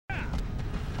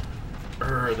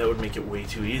That would make it way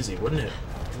too easy, wouldn't it?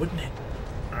 Wouldn't it?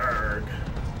 Arrgh.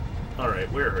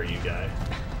 Alright, where are you, guy?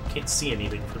 Can't see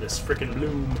anything for this frickin'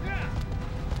 Bloom.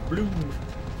 Bloom.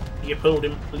 Leopold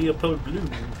Bloom.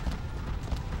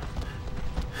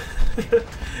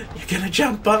 You're gonna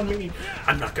jump on me!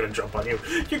 I'm not gonna jump on you!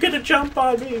 You're gonna jump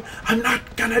on me! I'm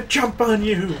not gonna jump on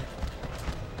you!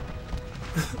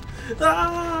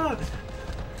 Ah!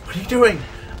 What are you doing?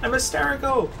 I'm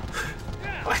hysterical!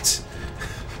 What?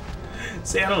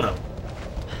 See, I don't know.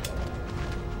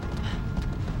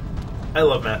 I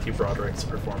love Matthew Broderick's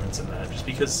performance in that, just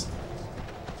because,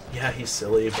 yeah, he's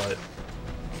silly, but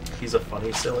he's a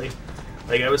funny silly.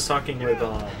 Like, I was talking with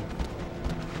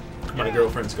my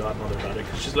girlfriend's godmother about it,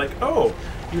 because she's like, oh,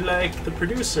 you like The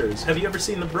Producers. Have you ever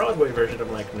seen the Broadway version?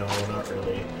 I'm like, no, not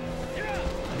really.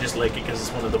 I just like it because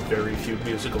it's one of the very few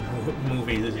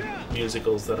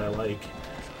musicals that I like.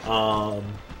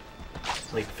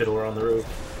 Like Fiddler on the Roof.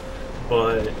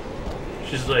 But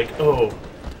she's like, oh,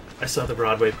 I saw the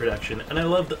Broadway production, and I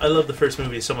love the first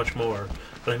movie so much more.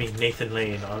 But I mean, Nathan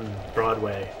Lane on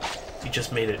Broadway, he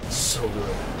just made it so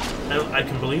good. I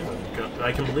can believe him.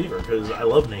 I can believe her because I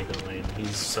love Nathan Lane.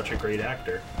 He's such a great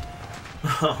actor.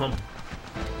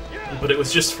 But it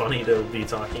was just funny to be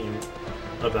talking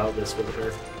about this with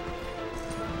her.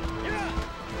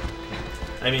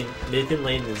 I mean, Nathan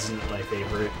Lane isn't my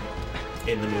favorite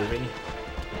in the movie.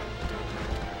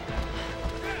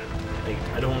 Like,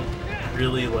 I don't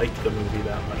really like the movie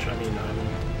that much. I mean,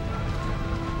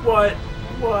 What?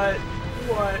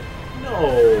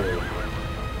 No!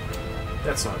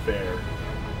 That's not fair.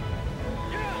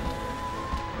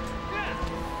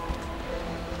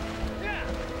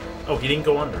 Oh, he didn't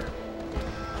go under.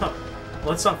 Huh. Well,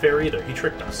 that's not fair either. He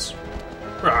tricked us.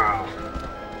 Rah!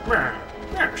 Rah!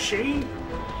 Rah! She?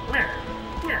 Rah!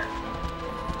 Rah!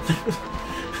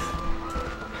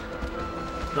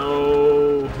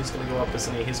 No, he's gonna go up,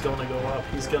 isn't he? He's gonna go up.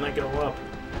 He's gonna go up.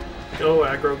 Go,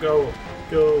 Aggro, go.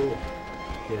 Go.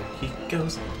 Here he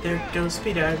goes. There goes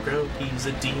Speed Aggro. He's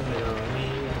a demon on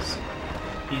wheels.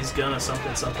 He's gonna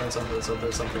something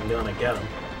gonna get him.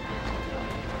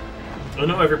 I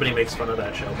know everybody makes fun of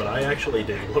that show, but I actually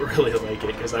did really like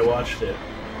it because I watched it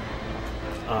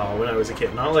when I was a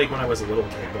kid. Not like when I was a little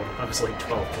kid, but when I was like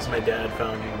 12, because my dad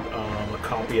found a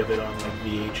copy of it on like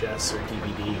VHS or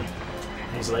DVD.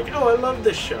 He's like, oh, I love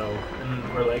this show. And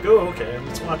we're like, oh, okay,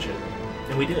 let's watch it.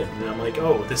 And we did. And I'm like,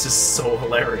 oh, this is so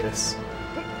hilarious.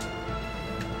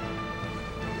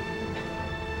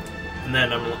 And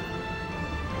then I'm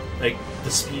like, the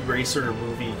Speed Racer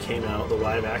movie came out, the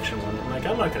live action one. I'm like,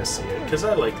 I'm not going to see it, because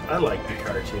I like the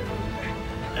cartoon.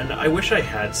 And I wish I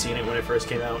had seen it when it first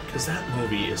came out, because that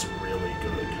movie is really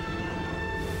good.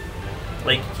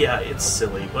 Like, yeah, it's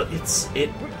silly, but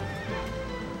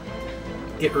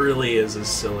it really is as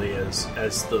silly as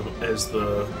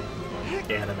the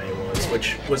anime was,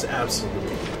 which was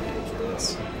absolutely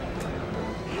ridiculous.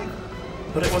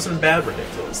 But it wasn't bad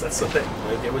ridiculous, that's the thing.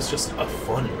 Like, it was just a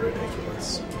fun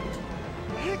ridiculous.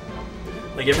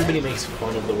 Like, everybody makes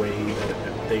fun of the way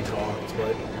that they talked,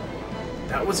 but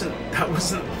that wasn't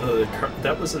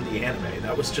the anime,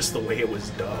 that was just the way it was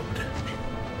dubbed.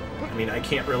 I mean, I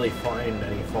can't really find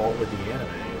any fault with the anime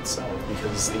itself,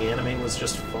 because the anime was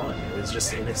just fun. It was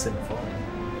just innocent fun.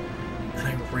 And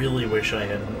I really wish I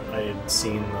had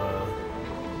seen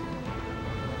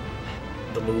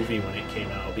the movie when it came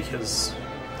out, because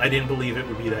I didn't believe it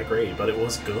would be that great, but it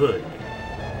was good.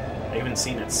 I haven't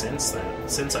seen it since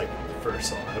I first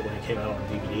saw it when it came out on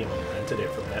DVD and I rented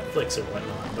it from Netflix or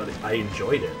whatnot, but I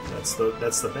enjoyed it. That's the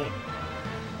thing.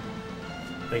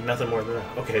 Like, nothing more than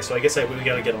that. Okay, so I guess we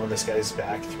gotta get on this guy's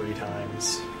back 3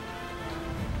 times.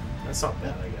 That's not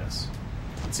bad, I guess.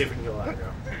 Let's see if we can go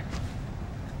aggro.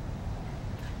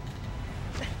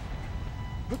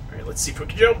 Alright, let's see if we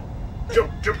can jump!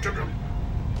 Jump!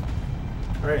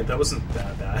 Alright, that wasn't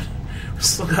that bad. We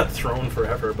still got thrown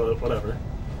forever, but whatever.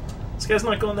 This guy's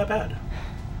not going that bad.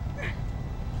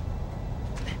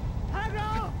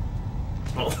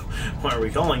 Well, why are we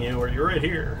calling you? You're right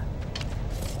here.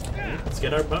 Okay, let's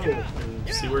get our bow and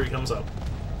see where he comes up.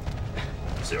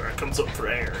 See where it comes up for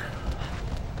air.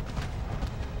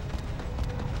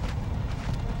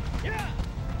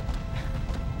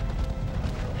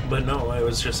 But no, I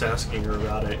was just asking her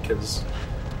about it because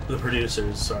the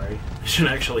producers, sorry, I should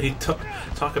actually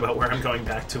talk about where I'm going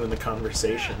back to in the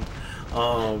conversation.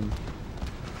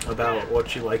 About what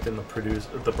she liked in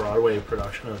the Broadway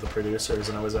production of The Producers,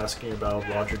 and I was asking about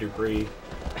Roger Dupree,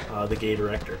 the gay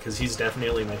director, because he's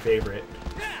definitely my favorite.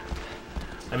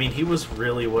 I mean, he was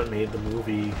really what made the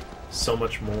movie so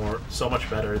much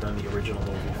better than the original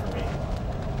movie for me.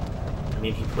 I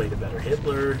mean, he played a better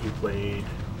Hitler, he played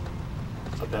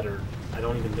a better... I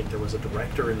don't even think there was a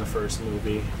director in the first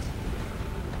movie.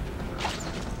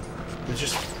 It was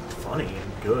just funny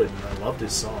and good, and I loved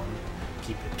his song.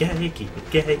 Keep it gay, keep it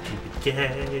gay, keep it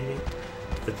gay.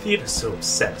 The theater's so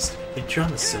obsessed, the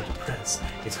drama's so depressed.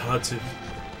 It's hard to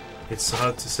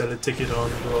sell a ticket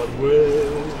on Broadway.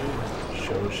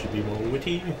 Shows should be more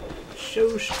witty.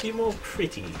 Shows should be more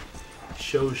pretty.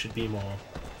 Shows should be more...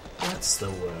 What's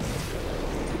the word?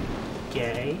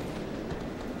 Gay?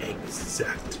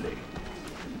 Exactly.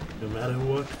 No matter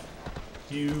what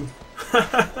you...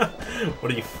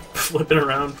 What are you flipping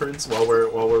around, Prince, while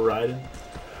we're riding?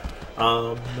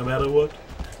 No matter what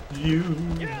you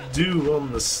do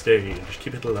on the stage,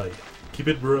 keep it light, keep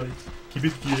it bright, keep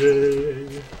it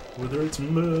gay. Whether it's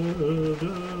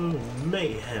murder,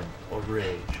 mayhem, or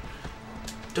rage,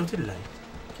 don't it light,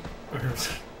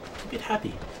 keep it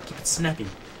happy, keep it snappy,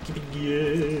 keep it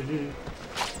gay.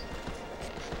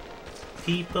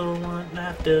 People want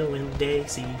laughter when they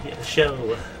see a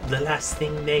show. The last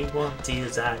thing they want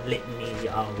is a litany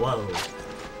of woe.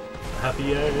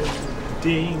 Happy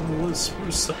ending will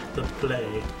spruce up the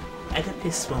play.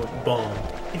 Oedipus won't bomb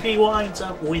if he winds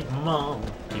up with Mom.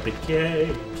 Keep it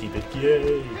gay, keep it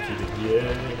gay, keep it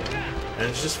gay. And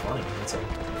it's just funny, that's it.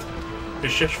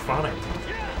 It's just funny.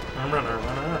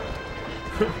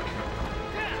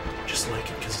 Just like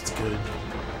it because it's good.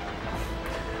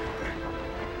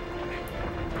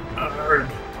 Arrgh.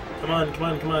 Come on, come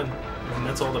on, come on. And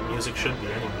that's all that music should be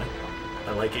anyway.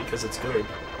 I like it because it's good.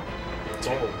 That's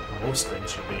all most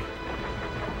things should be.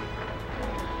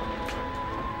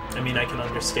 I mean, I can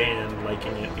understand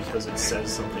liking it because it says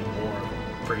something more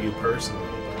for you personally,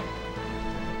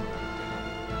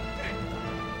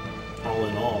 but all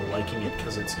in all, liking it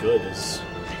because it's good is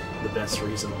the best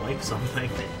reason to like something.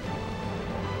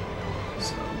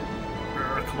 So,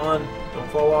 come on, don't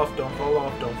fall off, don't fall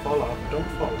off, don't fall off, don't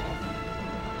fall off.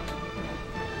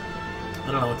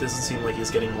 I don't know, it doesn't seem like he's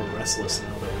getting more restless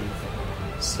now that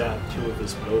we've stabbed two of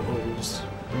his bohos.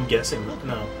 I'm guessing,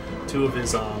 no, two of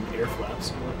his air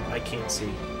flaps. I can't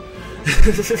see.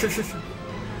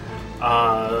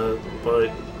 But,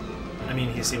 I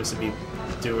mean, he seems to be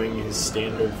doing his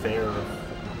standard fare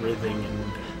of writhing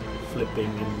and flipping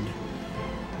and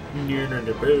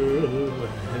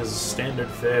his standard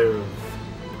fare of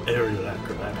aerial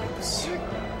acrobatics.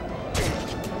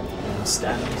 And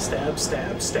stab, stab,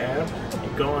 stab, stab.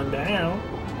 You're going down.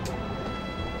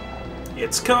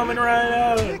 It's coming right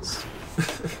out.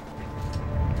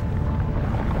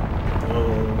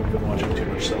 Oh, I've been watching too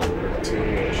much Cell Work too.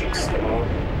 I should stop.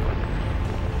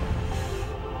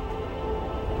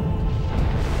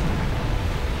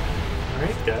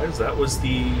 Alright, guys, that was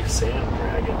the Sand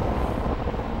Dragon.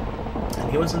 And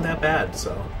he wasn't that bad,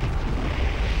 so.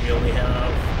 We only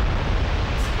have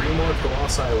 3 more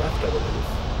Colossi left, I believe.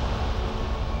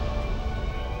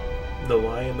 The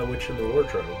Lion, the Witch, and the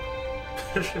Wardrobe.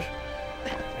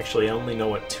 Actually, I only know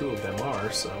what 2 of them are,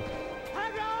 so...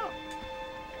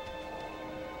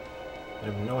 I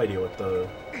have no idea what the...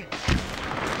 I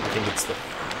think it's the...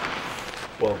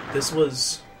 Well, this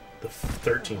was the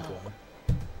 13th one.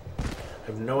 I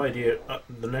have no idea...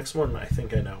 the next one, I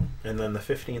think I know. And then the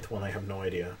 15th one, I have no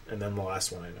idea. And then the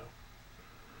last one, I know.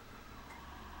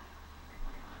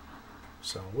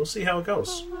 So, we'll see how it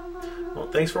goes.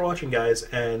 Well, thanks for watching, guys,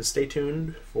 and stay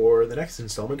tuned for the next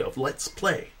installment of Let's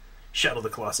Play Shadow the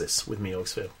Colossus with me,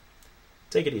 Oaksville.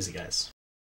 Take it easy, guys.